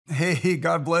Hey,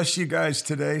 God bless you guys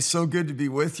today. So good to be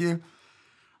with you.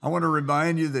 I want to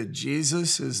remind you that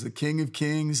Jesus is the King of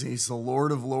Kings. He's the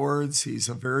Lord of Lords. He's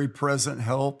a very present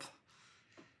help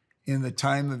in the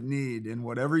time of need. And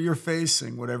whatever you're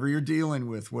facing, whatever you're dealing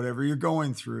with, whatever you're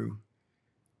going through,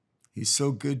 He's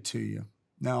so good to you.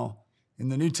 Now, in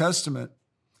the New Testament,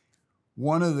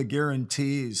 one of the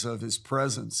guarantees of His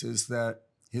presence is that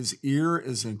His ear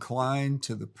is inclined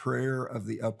to the prayer of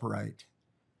the upright.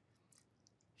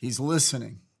 He's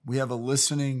listening. We have a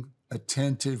listening,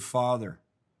 attentive Father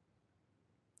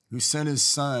who sent His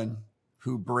Son,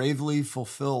 who bravely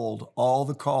fulfilled all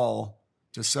the call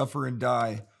to suffer and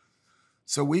die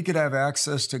so we could have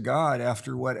access to God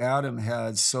after what Adam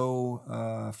had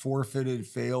so forfeited,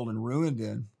 failed, and ruined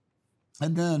in.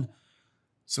 And then,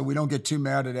 so we don't get too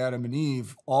mad at Adam and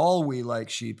Eve, all we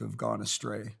like sheep have gone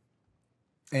astray.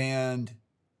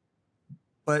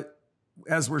 But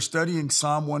as we're studying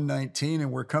Psalm 119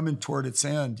 and we're coming toward its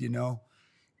end,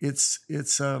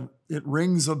 it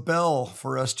rings a bell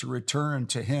for us to return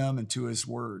to Him and to His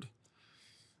Word.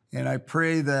 And I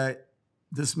pray that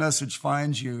this message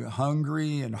finds you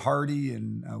hungry and hearty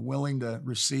and willing to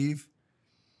receive.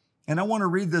 And I want to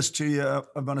read this to you.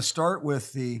 I'm going to start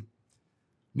with the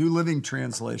New Living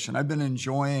Translation. I've been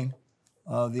enjoying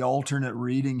the alternate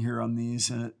reading here on these.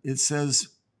 And it says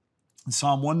in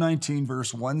Psalm 119,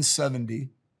 verse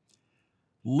 170,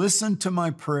 "Listen to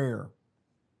my prayer.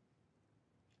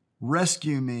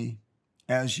 Rescue me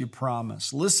as you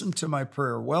promise." Listen to my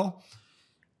prayer. Well,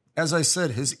 as I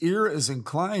said, His ear is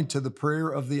inclined to the prayer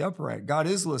of the upright. God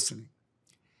is listening.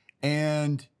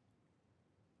 And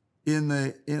in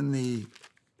the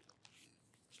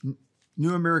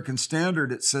New American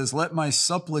Standard, it says, "Let my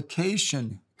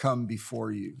supplication come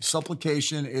before you."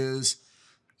 Supplication is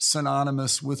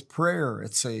synonymous with prayer.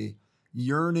 It's a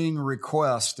yearning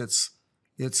request.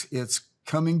 It's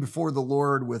coming before the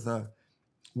Lord with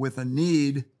a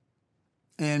need.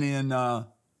 And in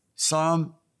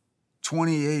Psalm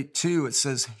 28:2, it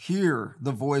says, "Hear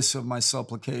the voice of my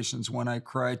supplications when I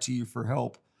cry to you for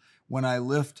help, when I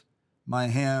lift my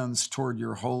hands toward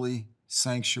your holy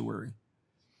sanctuary."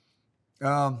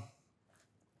 I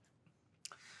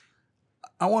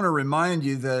want to remind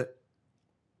you that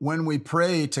when we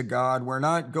pray to God, we're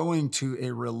not going to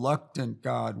a reluctant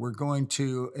God. We're going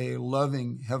to a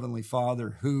loving Heavenly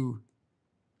Father who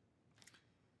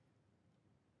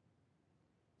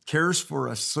cares for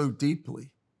us so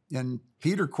deeply. And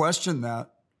Peter questioned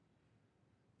that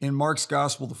in Mark's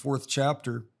Gospel, the 4th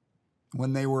chapter,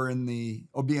 when they were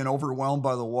being overwhelmed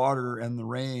by the water and the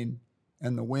rain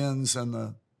and the winds and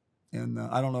the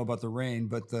I don't know about the rain,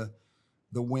 but the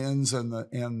winds and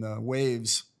the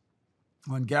waves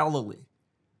on Galilee.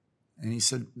 And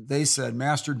they said,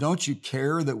 "Master, don't you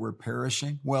care that we're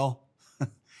perishing?" Well,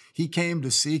 He came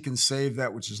to seek and save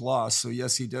that which is lost. So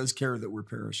yes, He does care that we're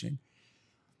perishing.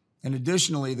 And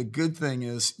additionally, the good thing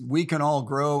is we can all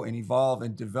grow and evolve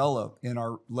and develop in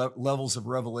our levels of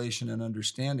revelation and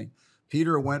understanding.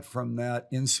 Peter went from that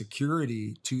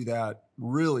insecurity to that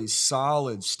really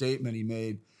solid statement he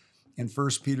made in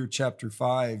 1 Peter chapter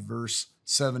 5, verse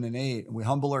 7 and 8. "We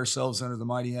humble ourselves under the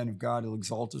mighty hand of God who will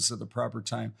exalt us at the proper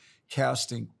time,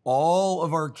 casting all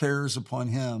of our cares upon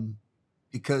Him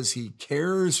because He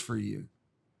cares for you."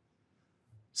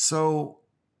 So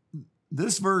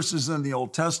this verse is in the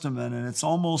Old Testament, and it's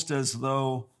almost as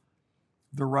though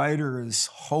the writer is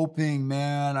hoping,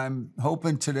 man, I'm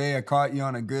hoping today I caught you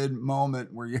on a good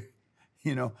moment where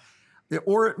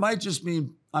or it might just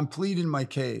mean I'm pleading my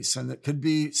case, and it could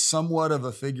be somewhat of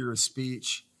a figure of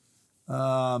speech.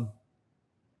 I've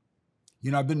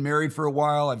been married for a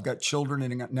while. I've got children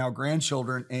and now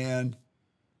grandchildren, and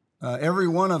every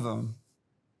one of them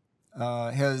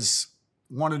has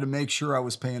wanted to make sure I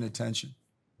was paying attention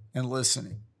and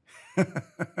listening.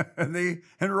 and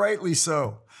rightly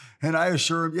so. And I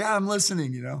assure them, yeah, I'm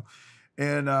listening,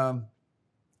 And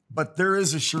but there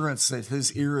is assurance that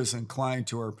His ear is inclined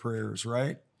to our prayers,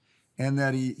 right? And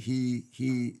that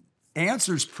he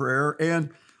answers prayer.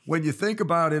 And when you think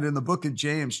about it in the book of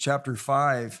James, chapter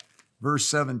 5, verse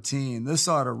 17, this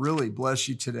ought to really bless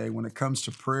you today when it comes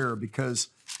to prayer, because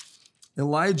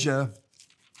Elijah,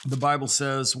 the Bible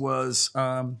says, was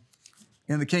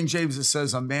in the King James, it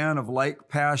says, "a man of like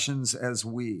passions as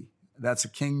we." That's a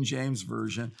King James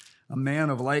version. "A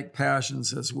man of like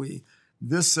passions as we."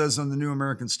 This says in the New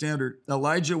American Standard,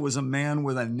 Elijah was a man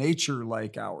with a nature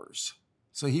like ours.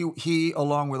 So he,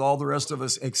 along with all the rest of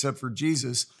us, except for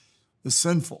Jesus, is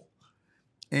sinful.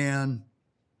 And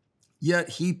yet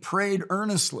he prayed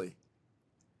earnestly.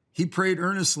 He prayed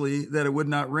earnestly that it would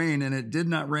not rain, and it did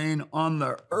not rain on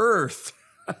the earth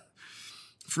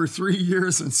for 3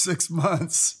 years and 6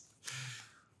 months.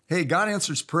 Hey, God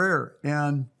answers prayer.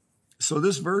 And so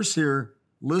this verse here,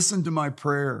 listen to my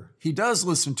prayer. He does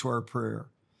listen to our prayer.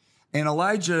 And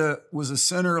Elijah was a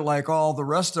sinner like all the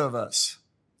rest of us.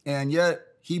 And yet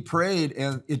he prayed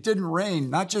and it didn't rain,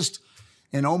 not just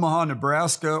in Omaha,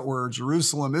 Nebraska or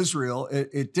Jerusalem, Israel.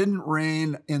 It didn't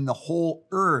rain in the whole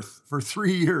earth for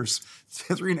 3 years,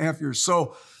 3.5 years.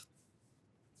 So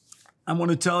I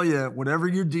want to tell you, whatever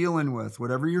you're dealing with,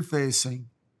 whatever you're facing,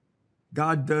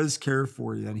 God does care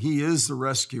for you and he is the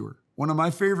rescuer. One of my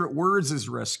favorite words is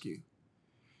rescue.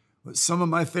 But some of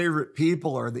my favorite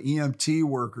people are the EMT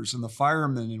workers and the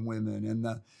firemen and women and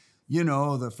the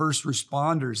first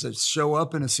responders that show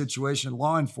up in a situation,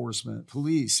 law enforcement,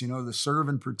 police, the serve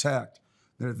and protect.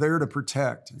 They're there to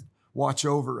protect and watch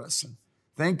over us. And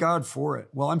thank God for it.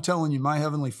 Well, I'm telling you, my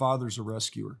Heavenly Father's a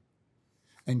rescuer.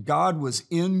 And God was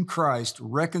in Christ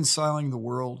reconciling the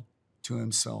world to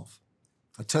himself.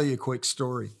 I'll tell you a quick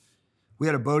story. We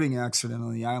had a boating accident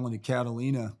on the island of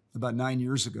Catalina about 9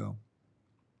 years ago.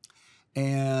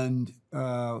 And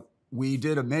we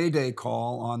did a Mayday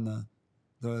call on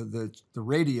the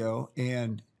radio,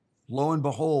 and lo and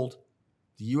behold,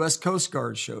 the U.S. Coast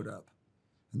Guard showed up.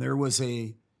 And there was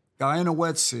a guy in a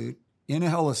wetsuit in a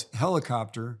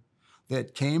helicopter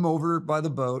that came over by the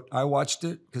boat. I watched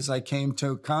it because I came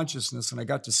to consciousness and I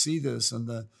got to see this and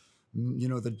the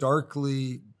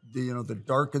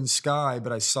darkened sky,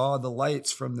 but I saw the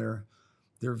lights from their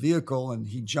vehicle, and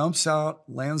he jumps out,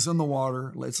 lands in the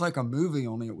water. It's like a movie,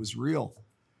 only it was real.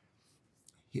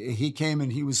 He came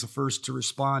and he was the first to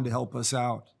respond to help us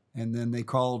out. And then they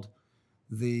called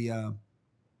the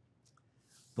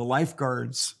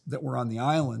lifeguards that were on the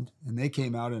island, and they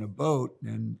came out in a boat,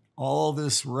 and all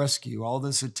this rescue, all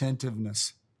this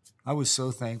attentiveness. I was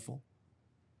so thankful.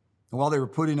 And while they were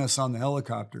putting us on the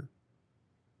helicopter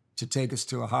to take us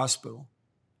to a hospital,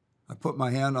 I put my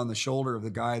hand on the shoulder of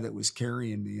the guy that was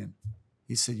carrying me, and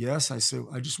he said, yes. I said,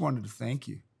 I just wanted to thank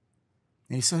you.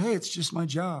 And he said, hey, it's just my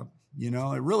job. It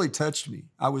really touched me.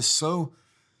 I was so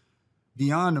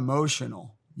beyond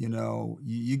emotional.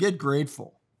 You get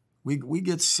grateful. We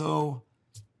get so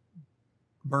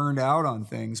burned out on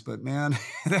things, but man,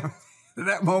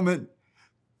 that moment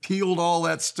peeled all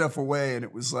that stuff away. And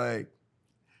it was like,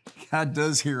 God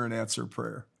does hear and answer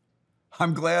prayer.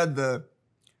 I'm glad the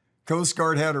Coast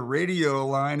Guard had a radio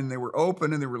line and they were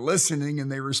open and they were listening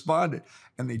and they responded.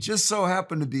 And they just so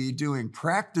happened to be doing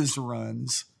practice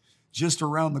runs just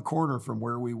around the corner from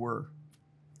where we were.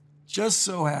 Just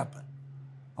so happened.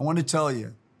 I want to tell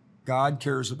you, God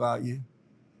cares about you.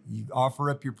 You offer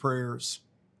up your prayers,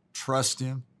 trust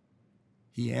him.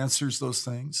 He answers those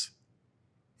things.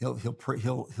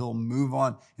 He'll move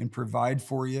on and provide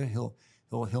for you. He'll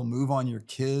move on your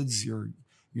kids, your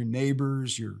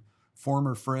neighbors, your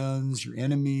former friends, your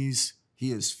enemies.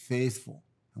 He is faithful,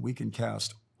 and we can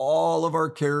cast all of our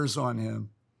cares on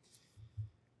him.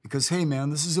 Because, hey,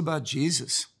 man, this is about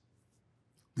Jesus,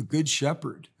 the good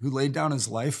shepherd who laid down his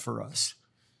life for us.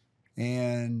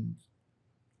 And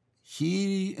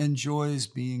he enjoys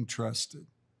being trusted.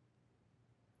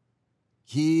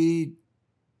 He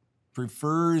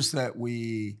prefers that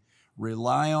we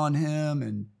rely on him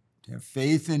and have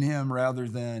faith in him rather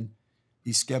than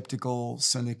be skeptical,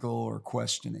 cynical, or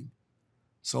questioning.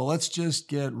 So let's just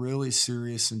get really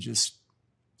serious and just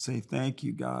say, thank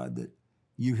you, God, that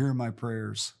you hear my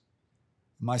prayers.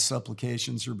 My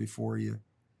supplications are before you,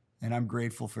 and I'm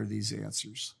grateful for these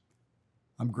answers.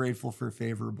 I'm grateful for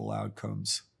favorable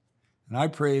outcomes. And I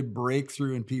pray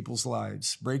breakthrough in people's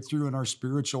lives, breakthrough in our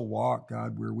spiritual walk,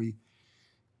 God,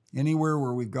 anywhere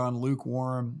where we've gone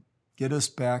lukewarm, get us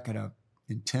back at an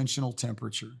intentional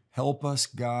temperature. Help us,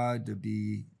 God, to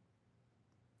be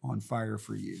on fire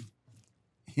for you.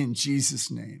 In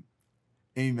Jesus' name,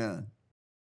 amen.